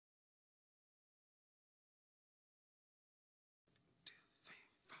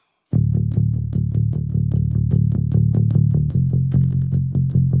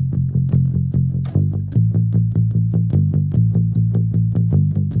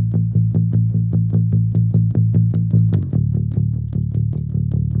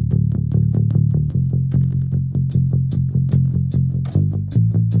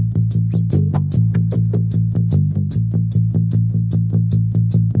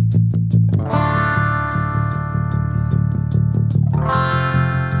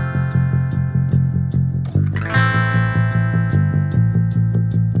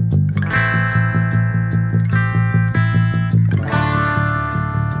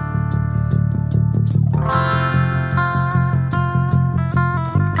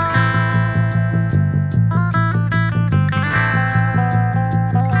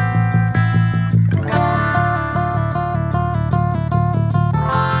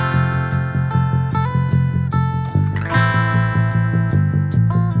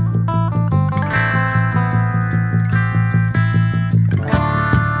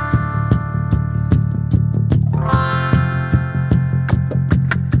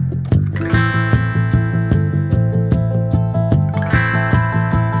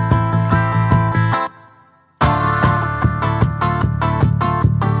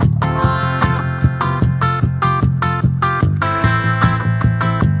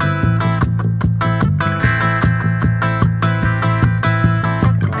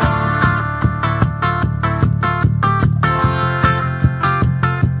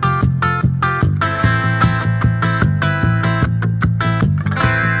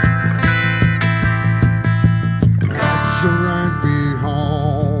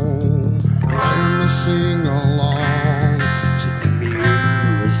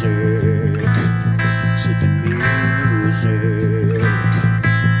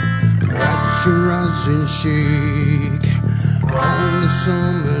your rise and shake on the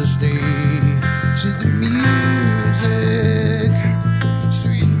summer's day to the music,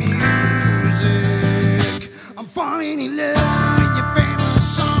 sweet music. I'm falling in love with your favorite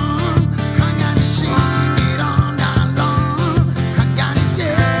song. I gotta sing it all night long. I gotta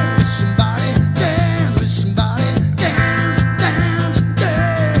dance with somebody, dance with somebody, dance, dance,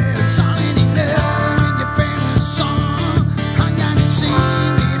 dance. Falling in love with your favorite song. I gotta sing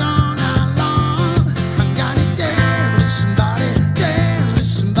it all night long. I gotta dance with somebody, dance with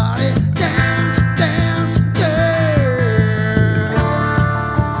somebody, dance, dance, dance.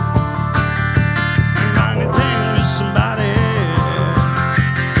 I'm gonna dance with somebody.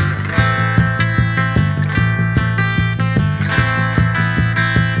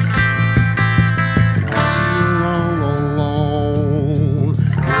 You're all alone,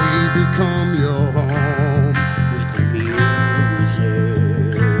 we become your home with the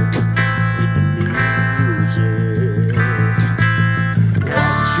music, with the music.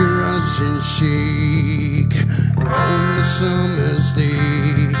 Watch your eyes and shake on the summer's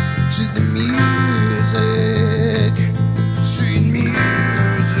day to the music, sweet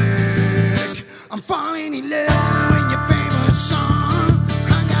music. I'm falling in love with your favorite song.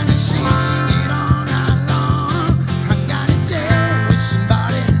 I gotta sing it all night long. I gotta dance with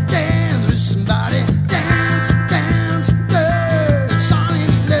somebody, dance with somebody, dance, dance, dance. Falling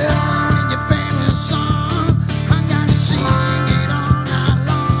in love with your favorite song. I gotta sing it all night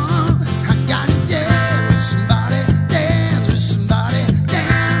long. I gotta dance with somebody, dance with somebody,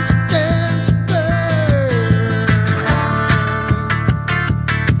 dance, dance, dance.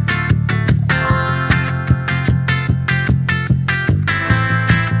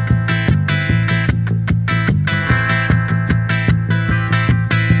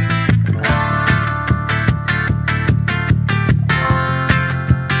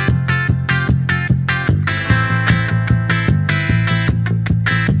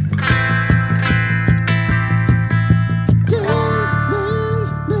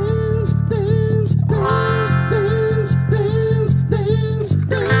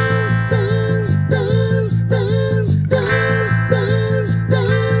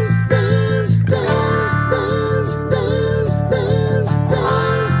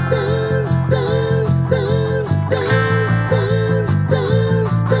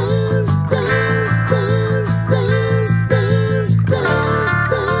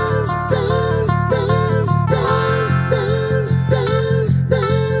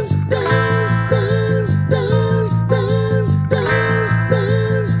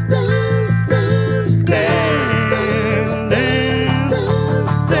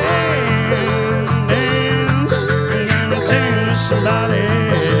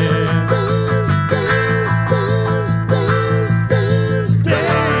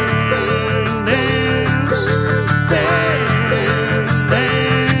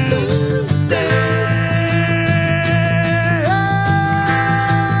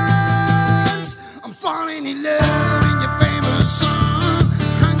 I'm falling in love with your favorite song.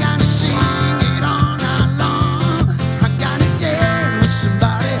 I gotta sing it all night long. I gotta dance with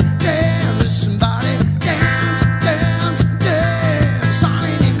somebody, dance with somebody, dance, dance, dance.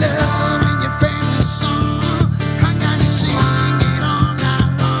 Falling in love with your favorite song. I gotta sing it all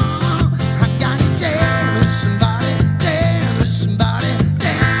night long. I gotta dance with somebody, dance with somebody,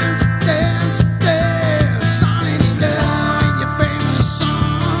 dance, dance, dance. Falling in love with your favorite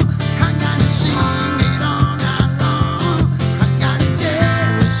song. I gotta sing it all night long. I gotta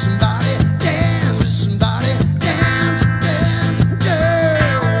dance with somebody, dance with somebody, dance, dance,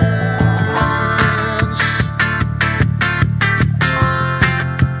 dance.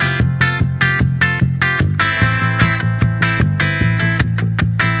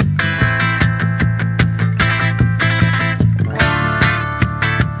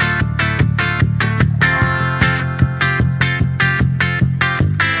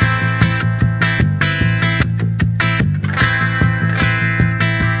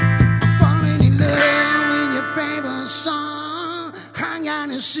 I'm falling in love with your favorite song. I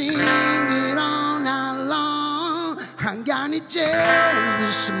gotta sing it all night long. I gotta dance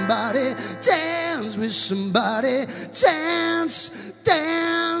with somebody, dance with somebody, dance,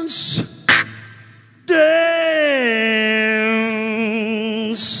 dance, dance.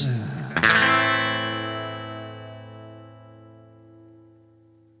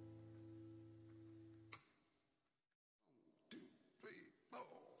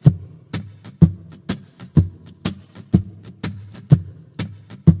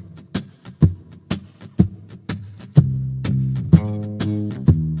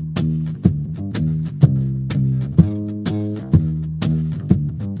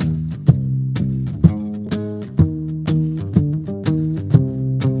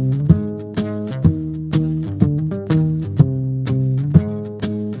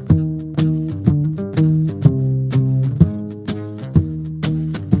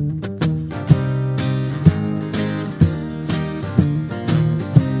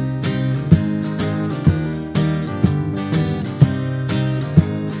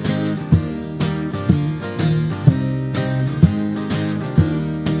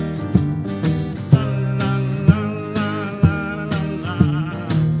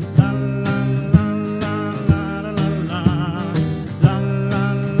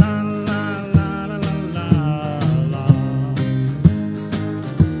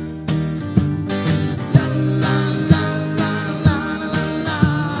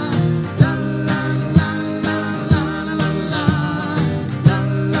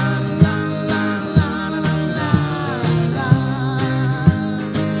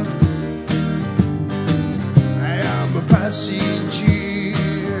 passenger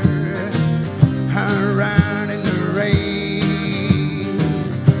around in the rain,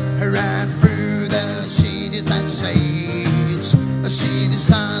 right through the cities that shades. I see the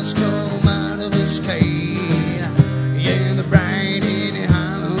stars come out of the sky, yeah, the bright in the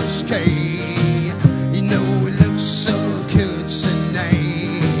hollow sky. You know it looks so good tonight.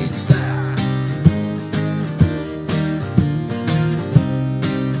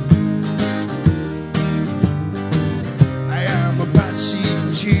 I am a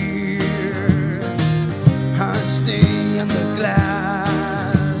passenger, I stay on the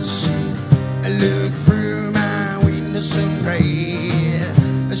glass. I look through my window so bright,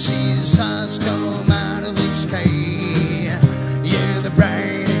 I see the stars come out of the sky, yeah, the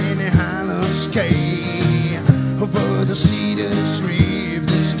bright in the hollow sky. Over the cedars reef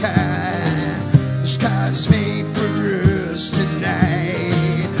the sky, the sky's made for us tonight.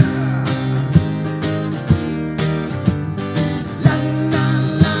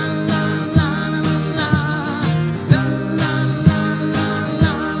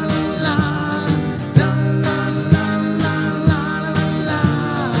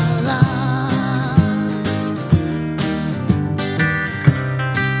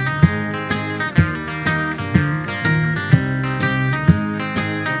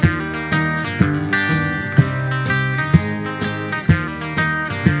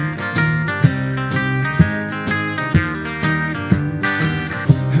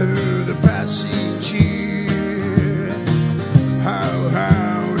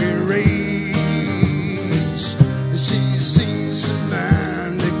 How it rains. She sings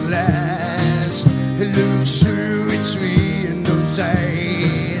around the glass. It looks through its window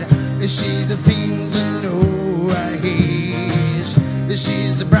side. She's the things I know I hear.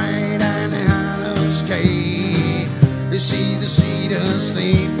 She's the bright and the hollow sky. She's the cedars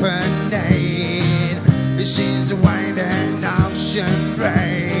sleep at night. She's the wine and ocean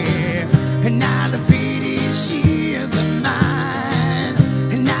dry. And I